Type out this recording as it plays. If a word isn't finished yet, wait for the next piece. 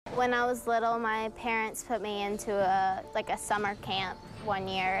When I was little, my parents put me into a summer camp one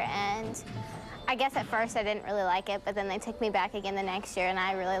year, and I guess at first I didn't really like it, but then they took me back again the next year, and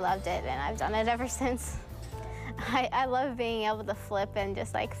I really loved it, and I've done it ever since. I love being able to flip and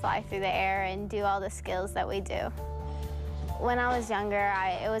just like fly through the air and do all the skills that we do. When I was younger,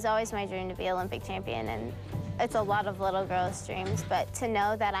 it was always my dream to be Olympic champion, and it's a lot of little girls' dreams, but to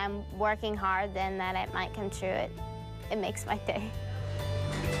know that I'm working hard and that it might come true, it makes my day.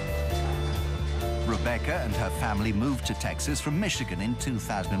 Rebecca and her family moved to Texas from Michigan in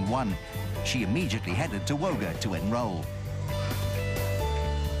 2001. She immediately headed to Woga to enroll.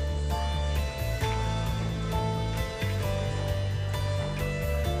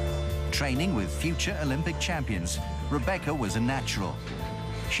 Training with future Olympic champions, Rebecca was a natural.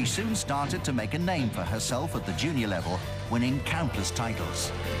 She soon started to make a name for herself at the junior level, winning countless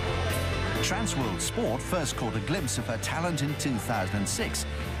titles. Transworld Sport first caught a glimpse of her talent in 2006.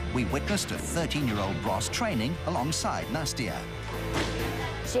 We witnessed a 13-year-old Bros training alongside Nastia.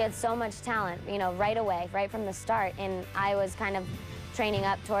 She had so much talent, you know, right away, right from the start, and I was kind of training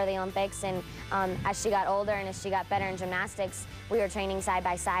up toward the Olympics, and as she got older and as she got better in gymnastics, we were training side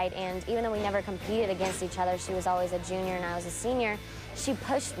by side, and even though we never competed against each other, she was always a junior and I was a senior, she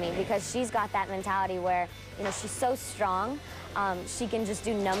pushed me because she's got that mentality where, you know, she's so strong, she can just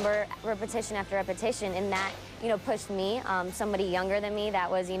do number repetition after repetition, and that, you know, pushed me, somebody younger than me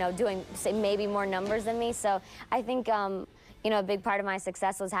that was, you know, doing say, maybe more numbers than me, so I think, you know, a big part of my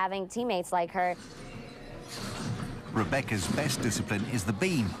success was having teammates like her. Rebecca's best discipline is the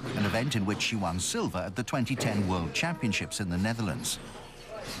beam, an event in which she won silver at the 2010 World Championships in the Netherlands.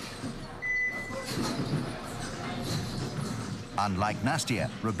 Unlike Nastia,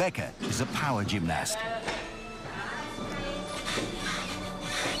 Rebecca is a power gymnast.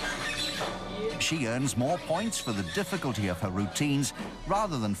 She earns more points for the difficulty of her routines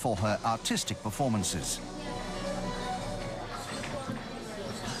rather than for her artistic performances.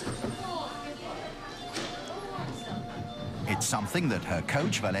 It's something that her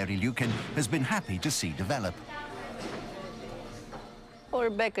coach, Valery Lukin, has been happy to see develop. Well,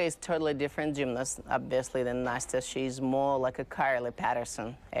 Rebecca is totally different gymnast, obviously, than Nastia. She's more like a Carly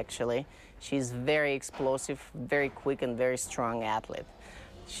Patterson, actually. She's very explosive, very quick, and very strong athlete.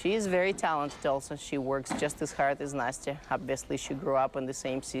 She's very talented also. She works just as hard as Nastia. Obviously, she grew up in the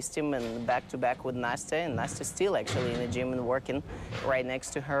same system and back-to-back with Nastia, and Nastia's still actually in the gym and working right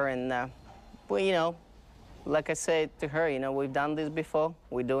next to her. And, well, you know, like I said to her, you know, we've done this before,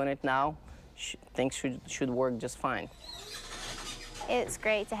 we're doing it now. Things should work just fine. It's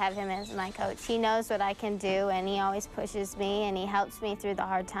great to have him as my coach. He knows what I can do, and he always pushes me, and he helps me through the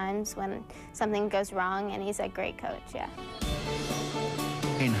hard times when something goes wrong, and he's a great coach, yeah.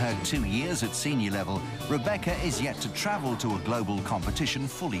 In her 2 years at senior level, Rebecca is yet to travel to a global competition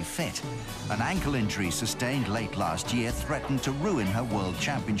fully fit. An ankle injury sustained late last year threatened to ruin her World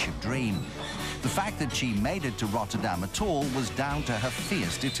Championship dream. The fact that she made it to Rotterdam at all was down to her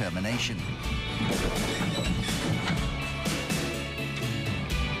fierce determination.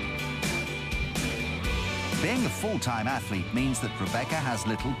 Being a full-time athlete means that Rebecca has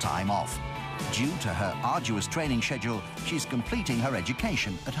little time off. Due to her arduous training schedule, she's completing her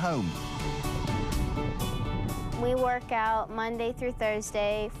education at home. We work out Monday through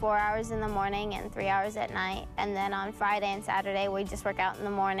Thursday, 4 hours in the morning and 3 hours at night. And then on Friday and Saturday, we just work out in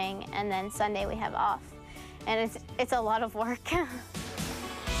the morning, and then Sunday we have off. And it's a lot of work.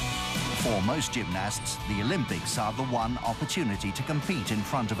 For most gymnasts, the Olympics are the one opportunity to compete in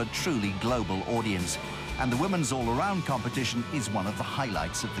front of a truly global audience. And the women's all-around competition is one of the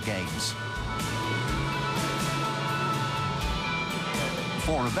highlights of the Games.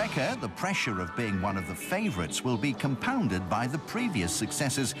 For Rebecca, the pressure of being one of the favourites will be compounded by the previous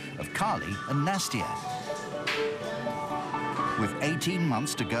successes of Carly and Nastia. With 18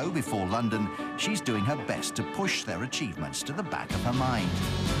 months to go before London, she's doing her best to push their achievements to the back of her mind.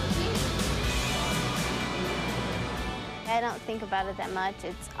 I don't think about it that much.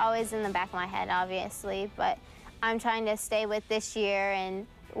 It's always in the back of my head, obviously, but I'm trying to stay with this year and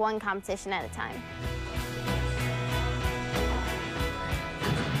one competition at a time.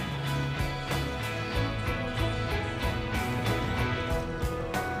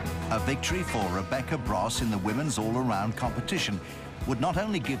 A victory for Rebecca Bros in the women's all-around competition would not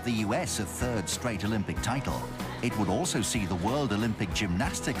only give the US a third straight Olympic title, it would also see the World Olympic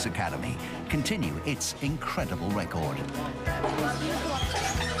Gymnastics Academy continue its incredible record.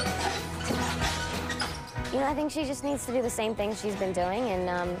 You know, I think she just needs to do the same thing she's been doing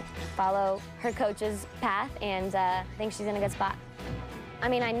and follow her coach's path, and I think she's in a good spot. I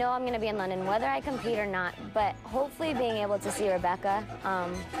mean, I know I'm going to be in London, whether I compete or not, but hopefully being able to see Rebecca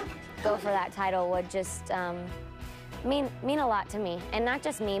go for that title would just mean a lot to me. And not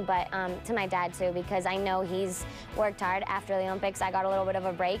just me, but to my dad, too, because I know he's worked hard. After the Olympics, I got a little bit of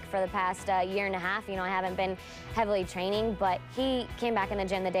a break for the past year and a half. You know, I haven't been heavily training, but he came back in the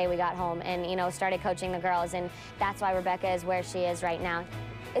gym the day we got home and, you know, started coaching the girls, and that's why Rebecca is where she is right now.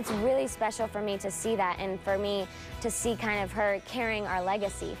 It's really special for me to see that, and for me to see kind of her carrying our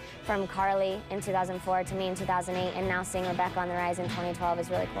legacy from Carly in 2004 to me in 2008, and now seeing Rebecca on the rise in 2012 is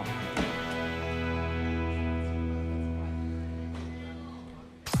really cool.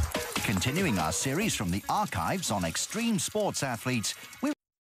 Continuing our series from the archives on extreme sports athletes, we